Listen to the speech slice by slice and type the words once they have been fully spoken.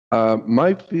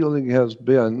My feeling has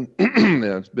been, and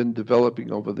it's been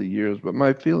developing over the years, but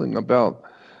my feeling about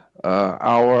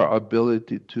our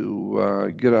ability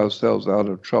to get ourselves out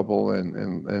of trouble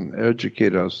and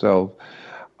educate ourselves,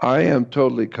 I am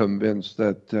totally convinced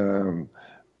that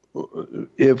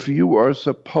if you are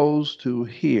supposed to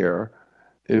hear,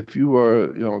 if you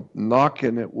are,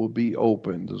 knocking, it will be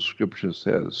open. The scripture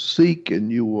says, "Seek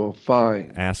and you will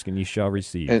find, Ask and you shall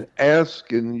receive. and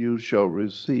ask and you shall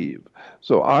receive."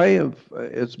 So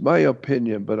it's my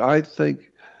opinion, but I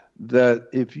think that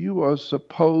if you are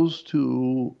supposed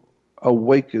to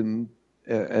awaken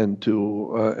and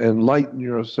to enlighten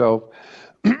yourself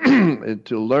and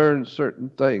to learn certain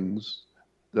things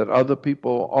that other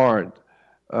people aren't,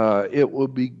 it will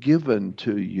be given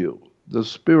to you. The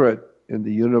Spirit in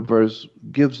the universe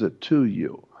gives it to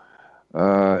you.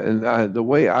 The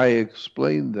way I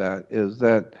explain that is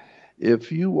that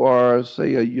if you are,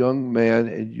 say, a young man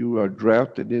and you are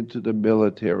drafted into the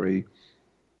military,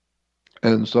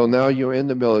 and so now you're in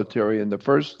the military, and the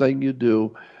first thing you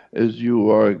do is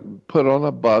you are put on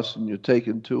a bus and you're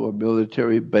taken to a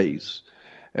military base.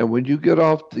 And when you get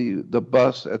off the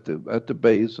bus at the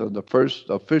base on the first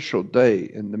official day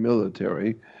in the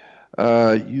military,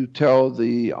 you tell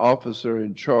the officer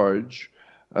in charge,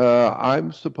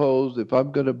 I'm supposed, if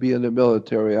I'm going to be in the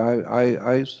military,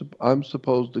 I'm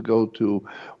supposed to go to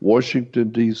Washington,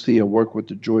 D.C. and work with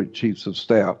the Joint Chiefs of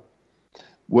Staff.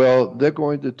 Well, they're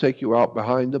going to take you out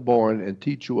behind the barn and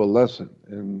teach you a lesson.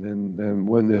 And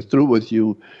when they're through with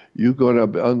you, you're going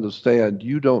to understand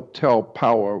you don't tell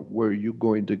power where you're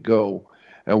going to go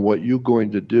and what you're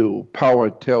going to do. Power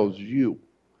tells you.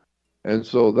 And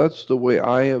so that's the way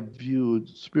I have viewed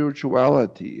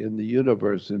spirituality in the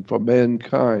universe and for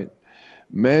mankind.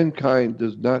 Mankind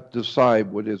does not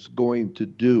decide what it's going to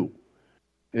do.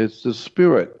 It's the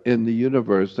spirit in the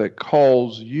universe that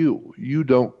calls you. You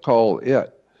don't call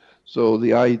it. So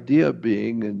the idea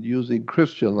being, and using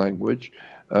Christian language,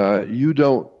 you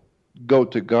don't go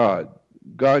to God.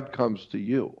 God comes to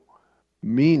you.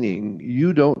 Meaning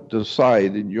you don't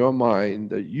decide in your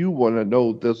mind that you want to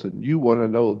know this and you want to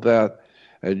know that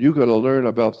and you're going to learn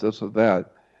about this or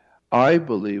that. I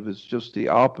believe it's just the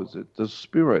opposite. The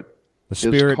Spirit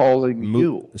is calling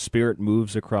you. The Spirit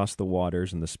moves across the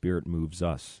waters and the Spirit moves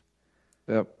us.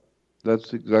 Yep,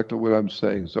 that's exactly what I'm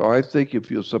saying. So I think if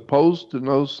you're supposed to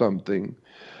know something,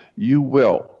 you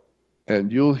will.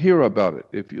 And you'll hear about it.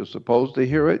 If you're supposed to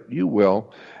hear it, you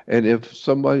will. And if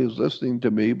somebody's listening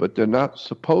to me, but they're not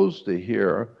supposed to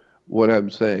hear what I'm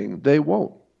saying, they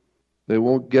won't. They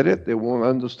won't get it. They won't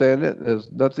understand it. There's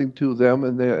nothing to them,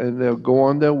 and they'll go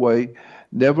on their way,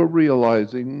 never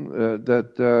realizing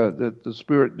that the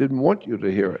Spirit didn't want you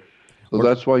to hear it. So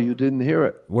that's why you didn't hear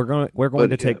it. We're going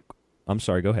to take. I'm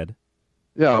sorry. Go ahead.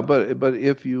 Yeah, but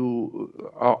if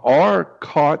you are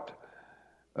caught,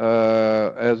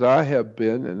 as I have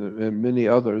been, and many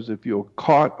others, if you're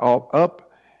caught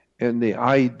up in the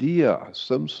idea,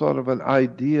 some sort of an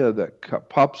idea that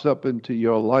pops up into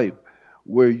your life,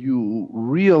 where you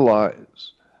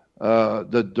realize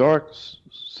the dark,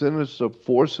 sinister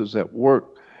forces at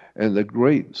work and the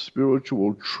great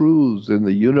spiritual truths in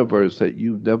the universe that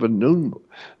you've never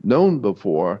known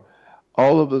before,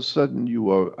 all of a sudden you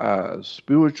are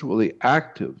spiritually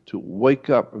active to wake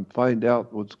up and find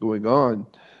out what's going on,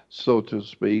 so to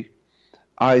speak.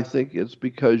 I think it's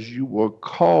because you were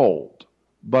called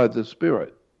by the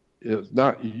Spirit. It's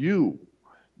not you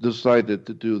decided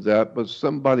to do that, but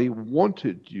somebody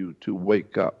wanted you to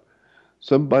wake up.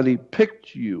 Somebody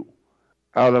picked you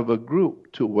out of a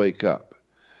group to wake up.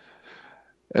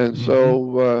 And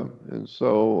so,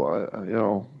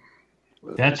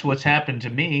 that's what's happened to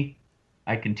me.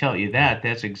 I can tell you that.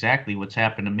 That's exactly what's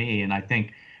happened to me. And I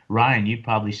think, Ryan, you'd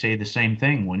probably say the same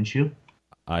thing, wouldn't you?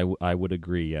 I would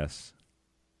agree, yes.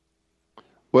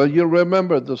 Well, you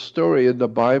remember the story in the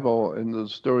Bible, in the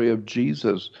story of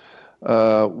Jesus,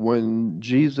 when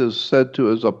Jesus said to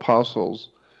his apostles,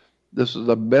 this is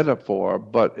a metaphor,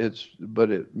 but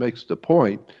it makes the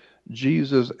point.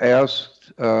 Jesus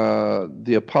asked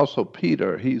the apostle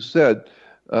Peter, he said,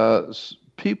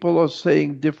 people are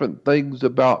saying different things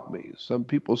about me. Some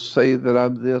people say that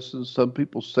I'm this, and some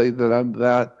people say that I'm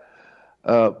that.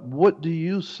 What do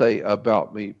you say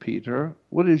about me, Peter?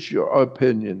 What is your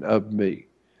opinion of me?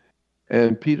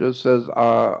 And Peter says,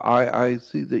 I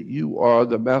see that you are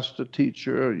the master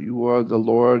teacher, you are the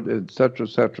Lord, etc.,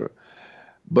 etc.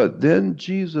 But then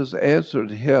Jesus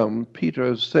answered him,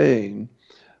 Peter, saying,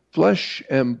 flesh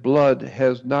and blood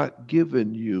has not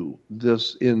given you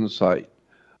this insight,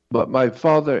 but my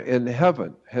Father in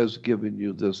heaven has given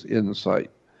you this insight.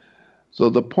 So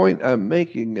the point I'm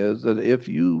making is that if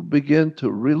you begin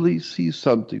to really see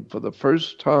something for the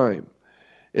first time,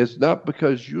 it's not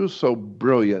because you're so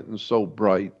brilliant and so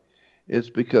bright. It's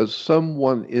because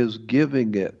someone is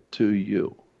giving it to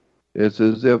you. It's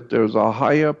as if there's a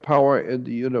higher power in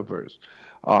the universe,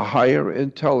 a higher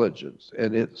intelligence,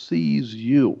 and it sees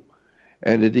you,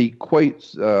 and it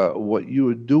equates what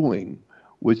you're doing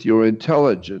with your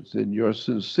intelligence and your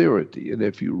sincerity. And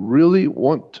if you really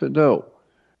want to know,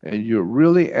 and you're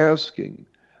really asking,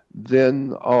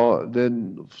 then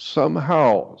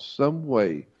somehow, some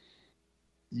way,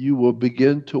 you will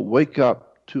begin to wake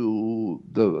up to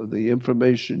the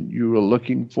information you are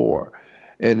looking for,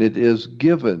 and it is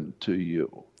given to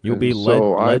you. You'll And be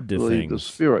so I led to believe the things.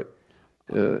 Spirit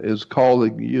is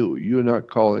calling you. You're not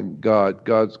calling God.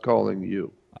 God's calling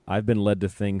you. I've been led to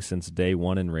things since day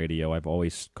one in radio. I've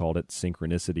always called it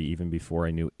synchronicity, even before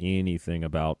I knew anything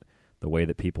about the way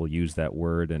that people use that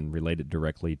word and relate it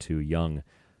directly to Jung.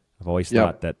 I've always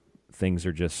thought that things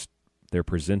are just, they're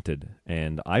presented.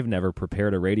 And I've never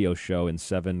prepared a radio show in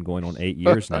 7, going on 8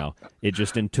 years now. It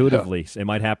just intuitively, it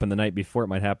might happen the night before, it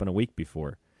might happen a week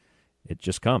before. It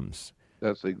just comes.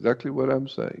 That's exactly what I'm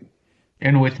saying.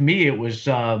 And with me, it was,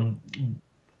 I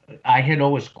had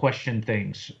always questioned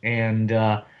things. And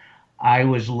I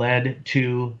was led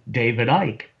to David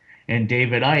Icke. And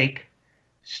David Icke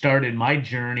started my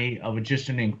journey of just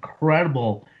an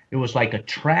incredible, it was like a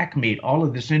track meet. All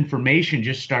of this information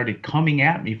just started coming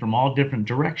at me from all different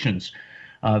directions.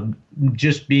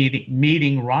 Just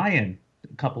meeting Ryan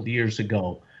a couple of years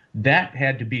ago, that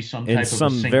had to be some type of in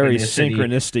some synchronicity. very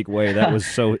synchronistic way. That was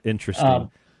so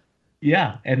interesting.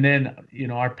 Yeah, and then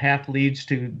our path leads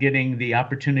to getting the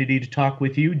opportunity to talk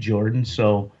with you, Jordan.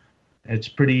 So it's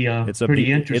pretty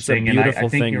pretty interesting, and I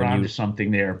think you're onto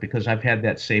something there, because I've had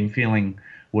that same feeling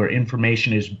where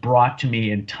information is brought to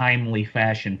me in timely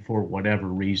fashion for whatever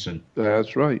reason.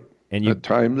 That's right. And a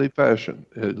timely fashion.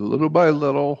 Little by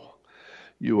little,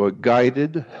 you are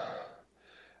guided.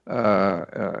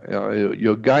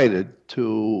 You're guided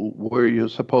to where you're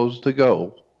supposed to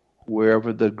go,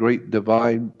 wherever the great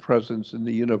divine presence in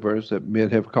the universe that men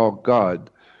have called God,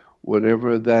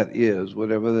 whatever that is,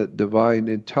 whatever that divine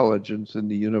intelligence in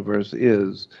the universe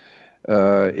is,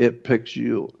 it picks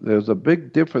you. There's a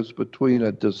big difference between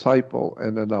a disciple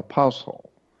and an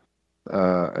apostle.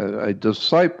 A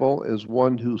disciple is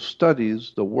one who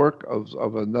studies the work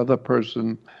of another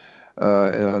person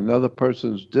and another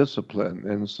person's discipline.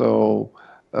 And so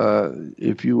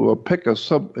if you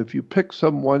pick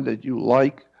someone that you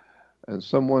like and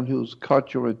someone who's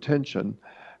caught your attention,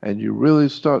 and you really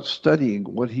start studying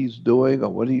what he's doing or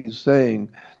what he's saying,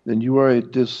 then you are a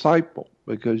disciple,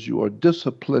 because you are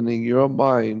disciplining your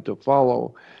mind to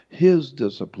follow his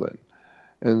discipline.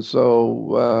 And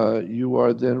so you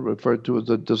are then referred to as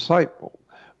a disciple.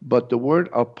 But the word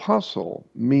apostle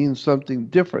means something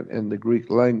different in the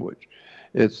Greek language.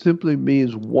 It simply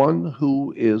means one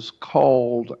who is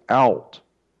called out.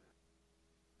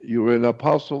 You're an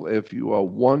apostle if you are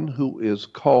one who is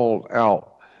called out.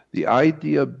 The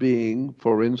idea being,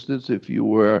 for instance, if you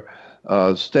were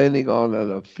standing on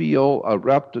a field, a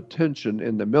rapt attention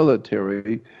in the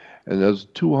military, and there's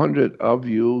 200 of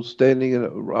you standing in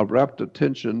a rapt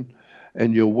attention,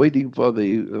 and you're waiting for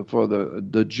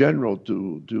the general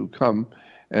to come,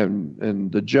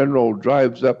 and the general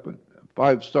drives up, a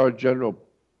 5-star general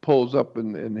pulls up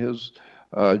in his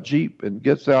Jeep and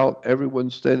gets out,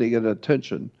 everyone's standing at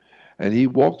attention. And he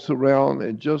walks around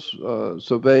and just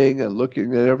surveying and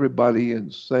looking at everybody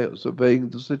and surveying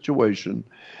the situation.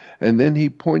 And then he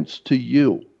points to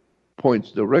you,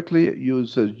 points directly at you and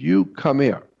says, "You come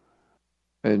here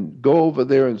and go over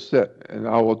there and sit, and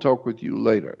I will talk with you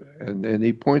later." And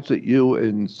he points at you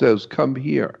and says, "Come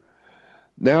here."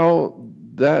 Now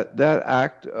that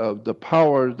act of the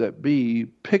powers that be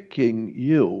picking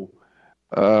you,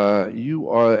 you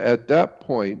are at that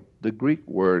point, the Greek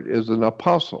word is an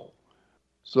apostle.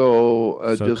 So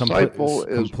a disciple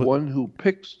is one who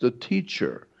picks the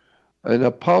teacher. An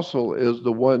apostle is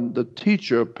the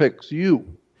teacher picks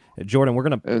you. Jordan, we're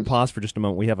going to pause for just a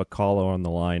moment. We have a caller on the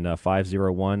line,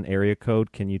 501 area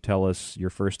code. Can you tell us your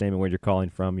first name and where you're calling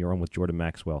from? You're on with Jordan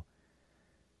Maxwell.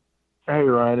 Hey,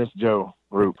 Ryan, it's Joe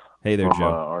Roop. Hey there, from, Joe.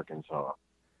 Arkansas.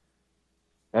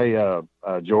 Hey,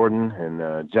 Jordan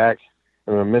and Jack,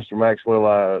 Mr. Maxwell,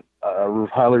 I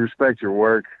highly respect your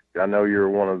work. I know you're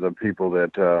one of the people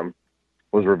that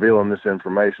was revealing this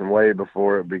information way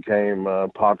before it became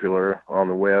popular on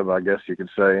the web, I guess you could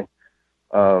say.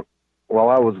 While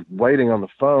I was waiting on the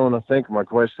phone, I think my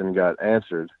question got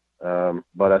answered.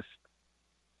 But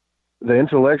the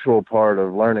intellectual part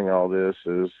of learning all this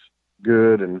is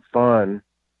good and fun,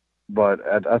 but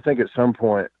I think at some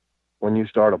point when you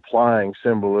start applying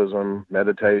symbolism,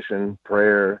 meditation,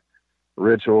 prayer,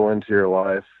 ritual into your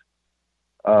life,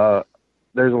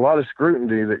 there's a lot of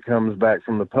scrutiny that comes back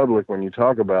from the public when you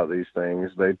talk about these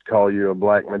things. They call you a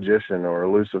black magician or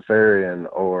a Luciferian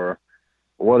or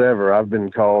whatever. I've been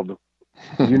called,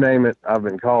 you name it, I've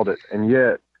been called it. And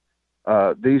yet,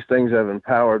 these things have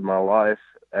empowered my life,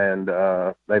 and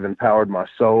they've empowered my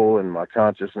soul and my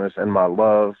consciousness and my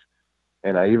love.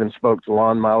 And I even spoke to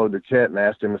Lon Milo Duquette and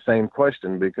asked him the same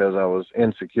question because I was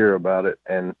insecure about it.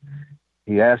 And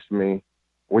he asked me,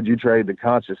 would you trade the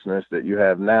consciousness that you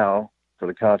have now for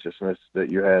the consciousness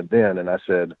that you had then? And I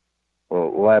said,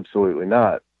 well, absolutely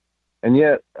not. And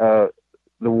yet, the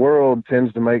world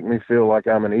tends to make me feel like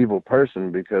I'm an evil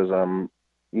person because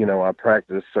I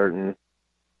practice certain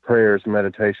prayers,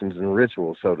 meditations, and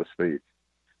rituals, so to speak.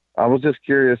 I was just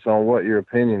curious on what your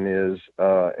opinion is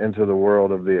into the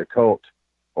world of the occult,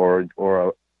 or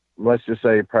let's just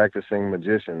say practicing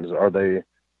magicians. Are they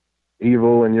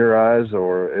evil in your eyes,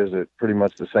 or is it pretty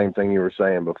much the same thing you were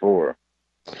saying before?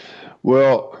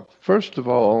 Well, first of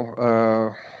all,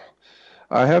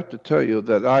 I have to tell you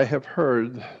that I have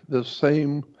heard the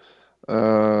same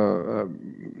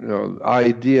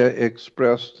idea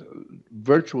expressed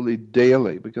virtually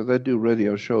daily, because I do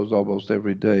radio shows almost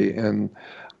every day, and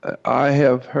I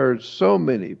have heard so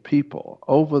many people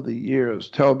over the years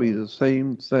tell me the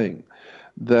same thing,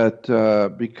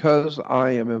 that because I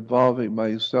am involving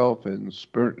myself in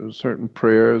certain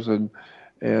prayers and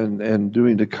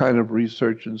doing the kind of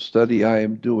research and study I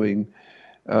am doing,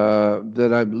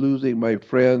 that I'm losing my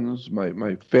friends,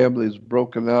 my family's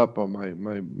broken up, or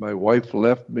my wife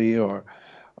left me, or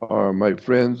my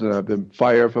friends, and I've been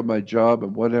fired from my job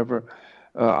and whatever.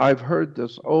 I've heard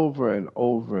this over and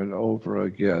over and over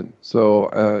again.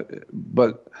 So,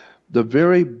 but the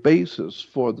very basis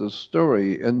for the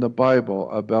story in the Bible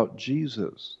about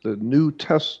Jesus, the New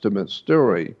Testament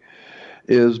story,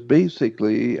 is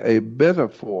basically a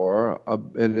metaphor,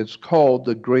 and it's called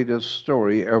the greatest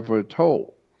story ever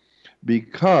told,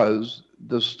 because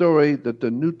the story that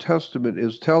the New Testament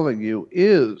is telling you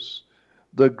is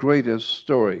the greatest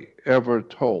story ever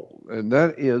told. And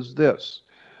that is this,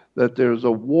 that there's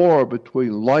a war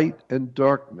between light and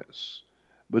darkness,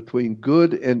 between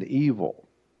good and evil.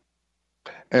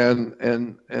 And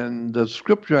the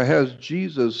scripture has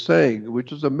Jesus saying,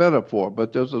 which is a metaphor,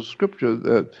 but there's a scripture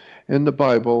that in the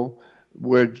Bible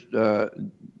where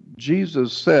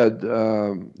Jesus said,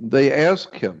 they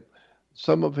asked him,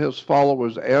 some of his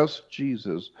followers asked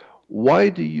Jesus, why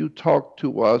do you talk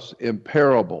to us in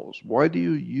parables? Why do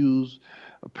you use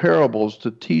parables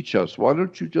to teach us? Why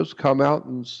don't you just come out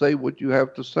and say what you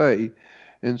have to say,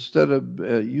 instead of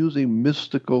using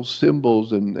mystical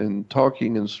symbols and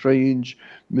talking in strange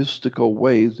mystical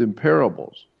ways in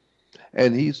parables?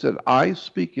 And he said, I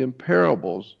speak in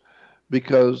parables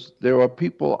because there are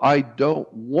people I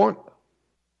don't want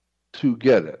to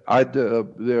get it.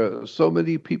 There are so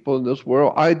many people in this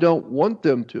world, I don't want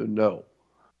them to know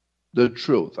the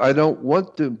truth. I don't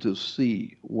want them to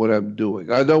see what I'm doing.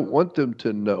 I don't want them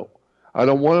to know. I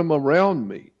don't want them around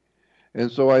me. And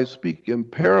so I speak in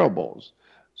parables,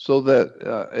 so that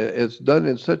it's done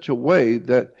in such a way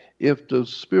that if the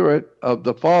Spirit of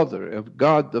the Father, if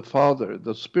God the Father,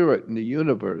 the Spirit in the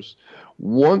universe,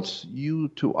 wants you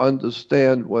to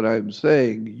understand what I'm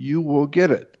saying, you will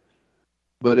get it.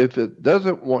 But if it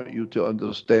doesn't want you to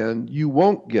understand, you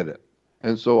won't get it.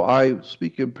 And so I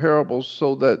speak in parables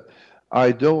so that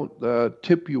I don't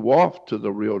tip you off to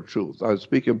the real truth. I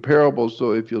speak in parables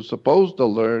so if you're supposed to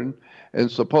learn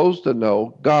and supposed to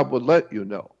know, God would let you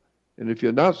know. And if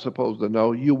you're not supposed to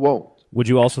know, you won't. Would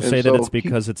you also say that it's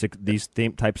because these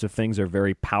types of things are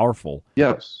very powerful?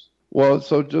 Yes. Well,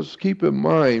 so just keep in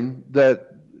mind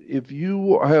that if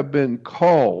you have been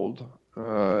called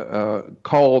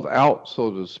out,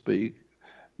 so to speak,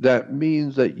 that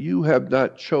means that you have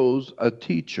not chose a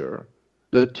teacher.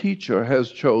 The teacher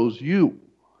has chose you,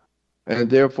 and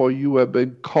therefore you have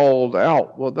been called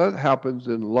out. Well, that happens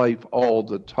in life all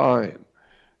the time.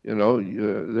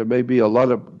 There may be a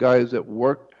lot of guys that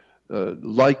work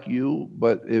like you,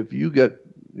 but if you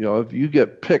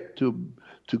get picked to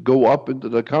go up into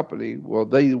the company, well,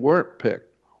 they weren't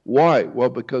picked. Why? Well,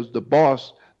 because the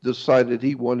boss decided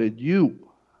he wanted you.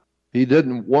 He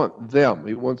didn't want them.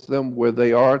 He wants them where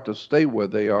they are, to stay where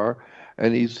they are,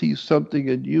 and he sees something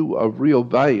in you of real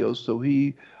value, so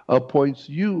he appoints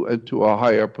you into a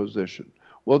higher position.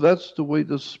 Well, that's the way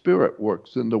the Spirit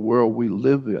works in the world we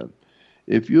live in.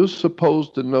 If you're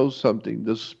supposed to know something,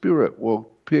 the Spirit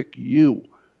will pick you.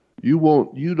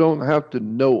 You don't have to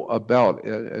know about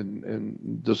it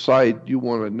and decide you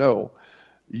want to know.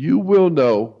 you will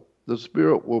know. The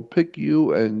Spirit will pick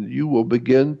you, and you will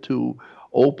begin to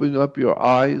open up your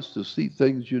eyes to see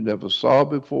things you never saw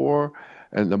before.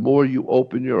 And the more you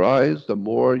open your eyes, the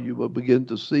more you will begin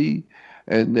to see,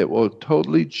 and it will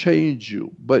totally change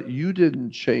you. But you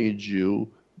didn't change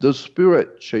you, the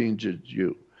Spirit changes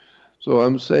you. So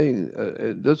I'm saying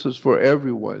this is for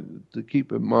everyone to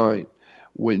keep in mind.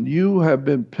 When you have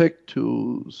been picked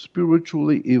to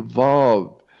spiritually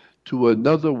evolve to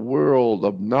another world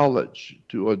of knowledge,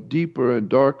 to a deeper and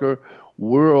darker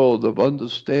world of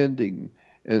understanding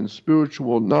and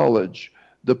spiritual knowledge,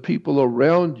 the people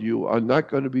around you are not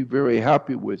going to be very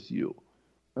happy with you.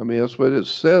 I mean, that's what it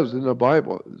says in the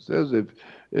Bible. It says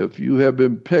if you have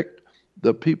been picked,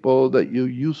 the people that you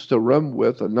used to run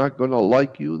with are not going to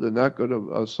like you. They're not going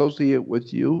to associate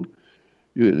with you.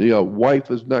 Your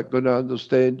wife is not going to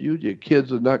understand you. Your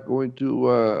kids are not going to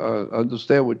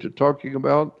understand what you're talking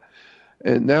about.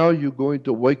 And now you're going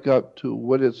to wake up to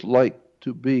what it's like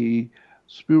to be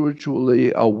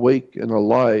spiritually awake and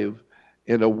alive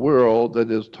in a world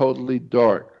that is totally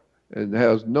dark and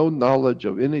has no knowledge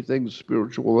of anything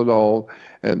spiritual at all,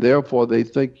 and therefore they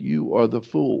think you are the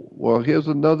fool. Well, here's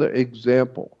another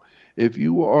example. If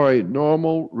you are a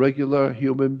normal, regular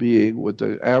human being with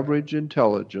an average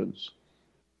intelligence,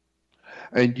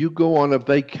 and you go on a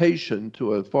vacation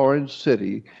to a foreign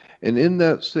city, and in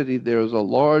that city there's a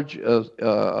large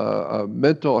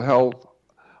mental health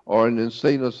or an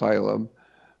insane asylum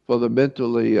for the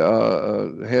mentally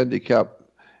handicapped,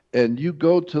 and you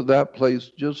go to that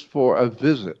place just for a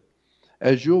visit.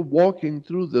 As you're walking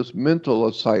through this mental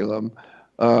asylum,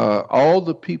 all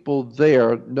the people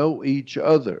there know each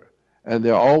other, and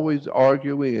they're always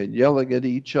arguing and yelling at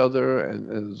each other, and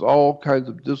there's all kinds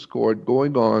of discord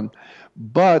going on.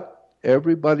 But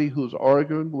everybody who's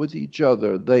arguing with each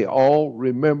other, they all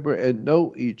remember and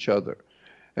know each other.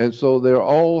 And so they're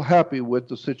all happy with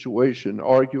the situation,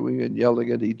 arguing and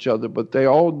yelling at each other, but they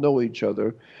all know each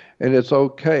other, and it's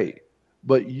okay.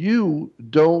 But you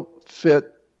don't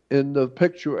fit in the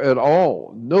picture at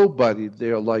all. Nobody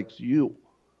there likes you.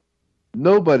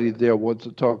 Nobody there wants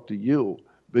to talk to you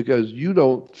because you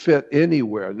don't fit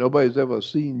anywhere. Nobody's ever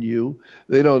seen you.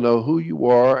 They don't know who you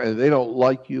are, and they don't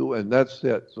like you, and that's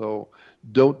it. So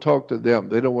don't talk to them.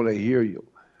 They don't want to hear you.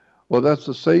 Well, that's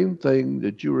the same thing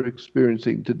that you are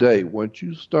experiencing today. Once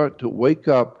you start to wake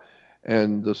up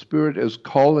and the Spirit is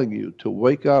calling you to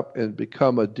wake up and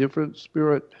become a different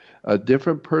spirit, a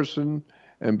different person,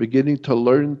 and beginning to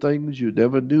learn things you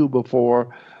never knew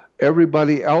before,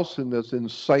 everybody else in this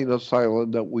insane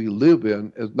asylum that we live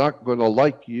in is not going to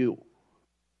like you.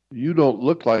 You don't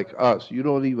look like us. You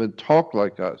don't even talk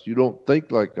like us. You don't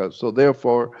think like us. So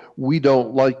therefore, we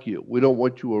don't like you. We don't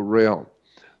want you around.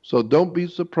 So don't be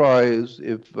surprised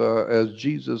if, as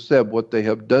Jesus said, what they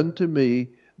have done to me,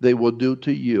 they will do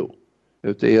to you.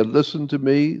 If they had listened to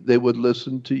me, they would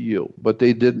listen to you. But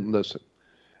they didn't listen.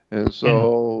 And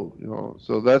so,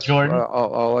 so that's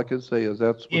all I can say is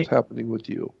that's what's happening with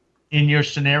you. In your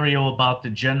scenario about the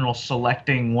general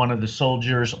selecting one of the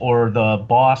soldiers or the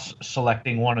boss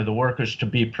selecting one of the workers to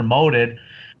be promoted,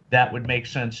 that would make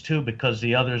sense too, because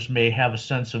the others may have a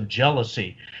sense of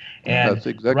jealousy. And that's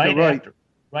exactly right.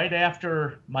 Right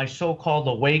after my so-called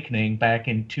awakening back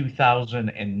in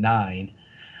 2009,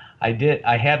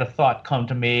 I had a thought come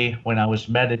to me when I was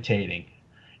meditating,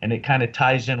 and it kind of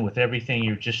ties in with everything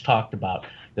you just talked about.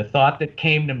 The thought that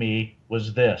came to me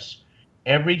was this: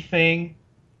 everything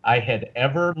I had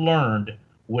ever learned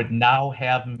would now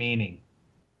have meaning.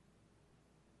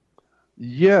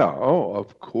 Yeah,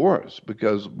 of course,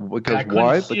 because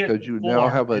why? Because you now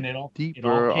have a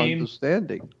deeper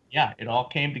understanding. Yeah, it all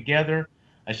came together.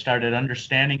 I started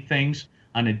understanding things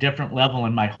on a different level,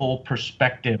 and my whole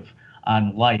perspective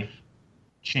on life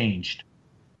changed.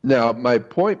 Now, my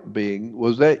point being,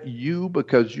 was that you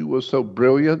because you were so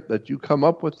brilliant that you come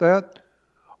up with that?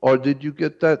 Or did you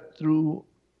get that through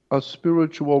a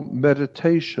spiritual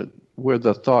meditation where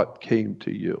the thought came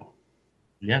to you?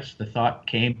 Yes, the thought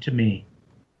came to me.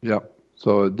 Yep.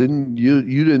 So you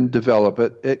didn't develop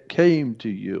it. It came to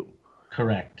you.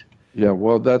 Correct. Yeah,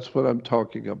 well, that's what I'm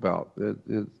talking about.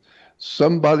 It's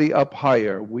somebody up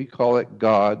higher, we call it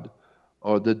God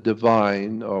or the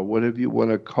divine or whatever you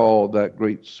want to call that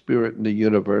great spirit in the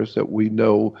universe that we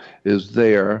know is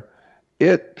there.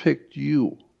 It picked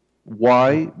you.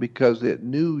 Why? Because it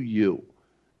knew you.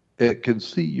 It can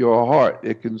see your heart.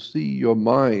 It can see your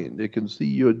mind. It can see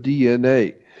your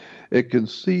DNA. It can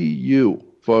see you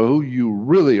for who you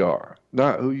really are,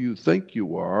 not who you think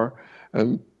you are,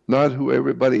 and not who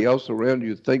everybody else around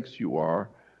you thinks you are,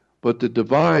 but the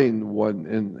divine one,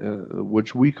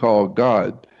 which we call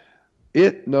God.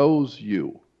 It knows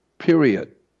you.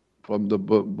 period. From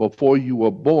before you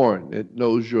were born, it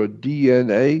knows your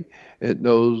DNA. It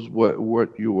knows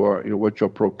what you are, what your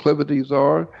proclivities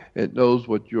are. It knows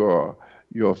what your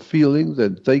feelings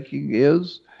and thinking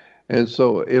is. And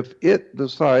so, if it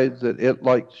decides that it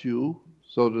likes you,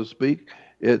 so to speak,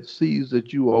 it sees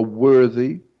that you are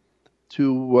worthy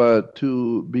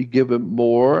to be given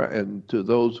more, and to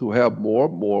those who have more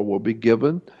will be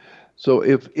given. So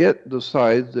if it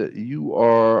decides that you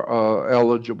are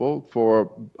eligible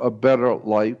for a better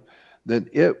life, then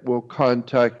it will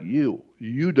contact you.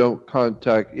 You don't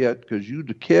contact it because you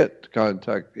can't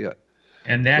contact it.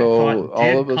 And that thought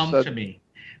did come to me,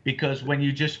 because when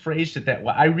you just phrased it that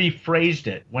way, I rephrased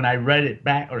it when I read it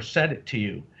back or said it to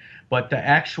you. But the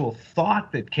actual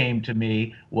thought that came to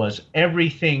me was,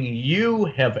 everything you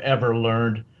have ever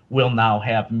learned will now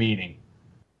have meaning.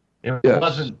 It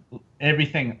wasn't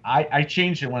everything. I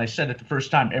changed it when I said it the first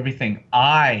time. Everything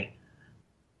I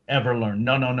ever learned.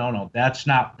 No. That's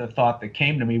not the thought that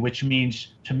came to me, which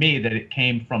means to me that it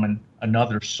came from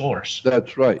another source.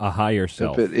 That's right. A higher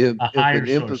self. If it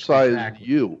emphasized exactly.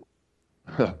 you.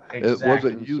 It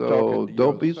wasn't you talking to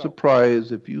don't be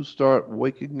surprised if you start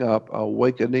waking up,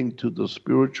 awakening to the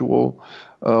spiritual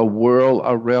world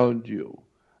around you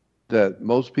that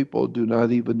most people do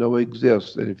not even know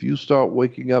exists. And if you start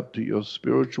waking up to your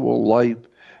spiritual life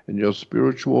and your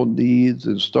spiritual needs,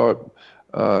 and start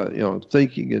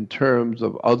thinking in terms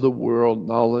of other world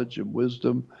knowledge and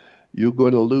wisdom, you're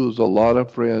going to lose a lot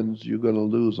of friends, you're going to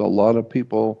lose a lot of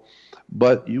people,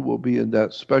 but you will be in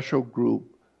that special group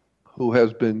who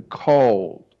has been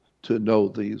called to know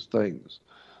these things.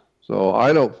 So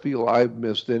I don't feel I've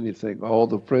missed anything. All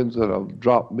the friends that have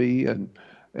dropped me and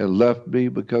left me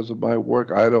because of my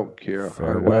work, I don't care.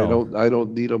 I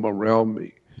don't need them around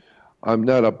me. I'm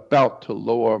not about to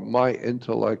lower my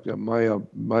intellect and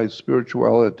my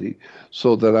spirituality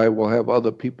so that I will have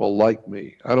other people like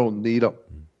me. I don't need them.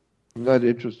 I'm not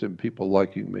interested in people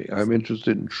liking me. I'm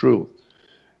interested in truth.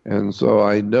 And so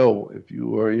I know if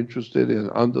you are interested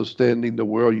in understanding the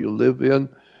world you live in,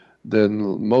 then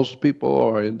most people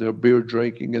are in their beer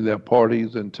drinking and their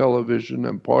parties and television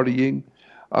and partying.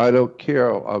 I don't care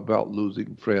about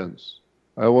losing friends.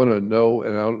 I want to know,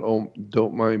 and I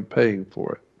don't mind paying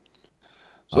for it.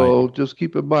 So just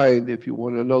keep in mind, if you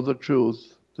want to know the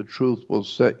truth will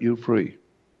set you free.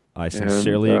 I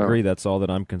sincerely agree. That's all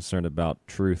that I'm concerned about,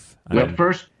 truth. But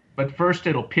first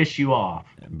it'll piss you off.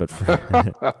 And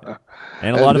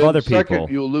a lot of other people. Second,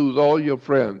 you'll lose all your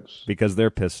friends. Because they're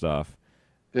pissed off.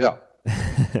 Yeah.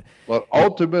 But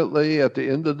ultimately, at the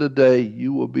end of the day,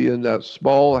 you will be in that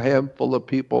small handful of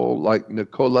people like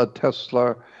Nikola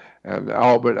Tesla and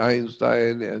Albert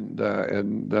Einstein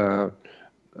and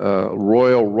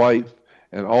Royal Rife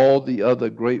and all the other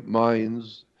great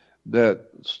minds that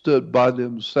stood by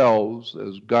themselves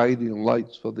as guiding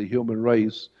lights for the human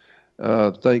race.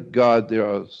 Thank God there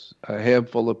are a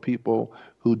handful of people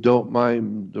who don't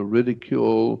mind the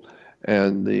ridicule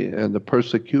and the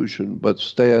persecution, but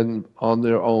stand on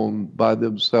their own by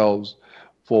themselves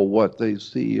for what they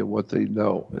see and what they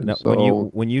know. And now, so,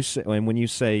 when you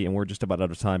say, and we're just about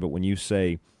out of time, but when you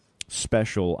say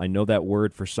special, I know that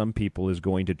word for some people is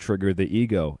going to trigger the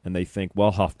ego, and they think,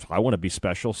 well, I want to be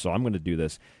special, so I'm going to do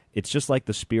this. It's just like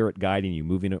the Spirit guiding you,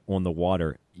 moving on the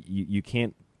water. You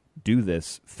can't do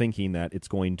this thinking that it's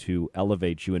going to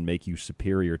elevate you and make you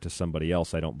superior to somebody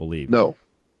else, I don't believe. No.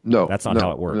 That's not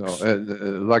how it works. No.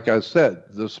 And like I said,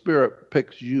 the Spirit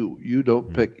picks you. You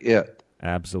don't pick it.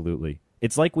 Absolutely.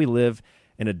 It's like we live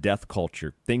in a death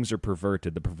culture. Things are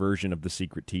perverted, the perversion of the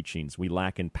secret teachings. We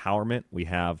lack empowerment. We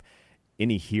have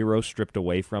any hero stripped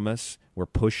away from us. We're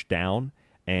pushed down,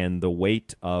 and the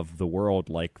weight of the world,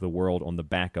 like the world on the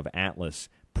back of Atlas,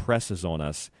 presses on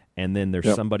us, and then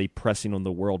there's somebody pressing on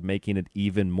the world, making it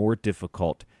even more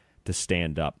difficult to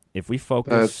stand up. If we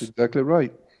focus... That's exactly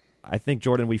right. I think,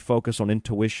 Jordan, we focus on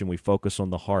intuition, we focus on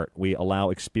the heart, we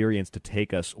allow experience to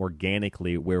take us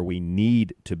organically where we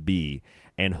need to be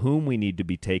and whom we need to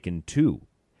be taken to.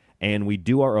 And we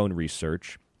do our own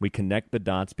research. We connect the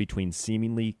dots between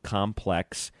seemingly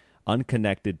complex,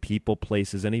 unconnected people,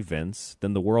 places, and events.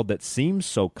 Then the world that seems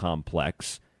so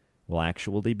complex will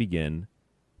actually begin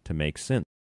to make sense.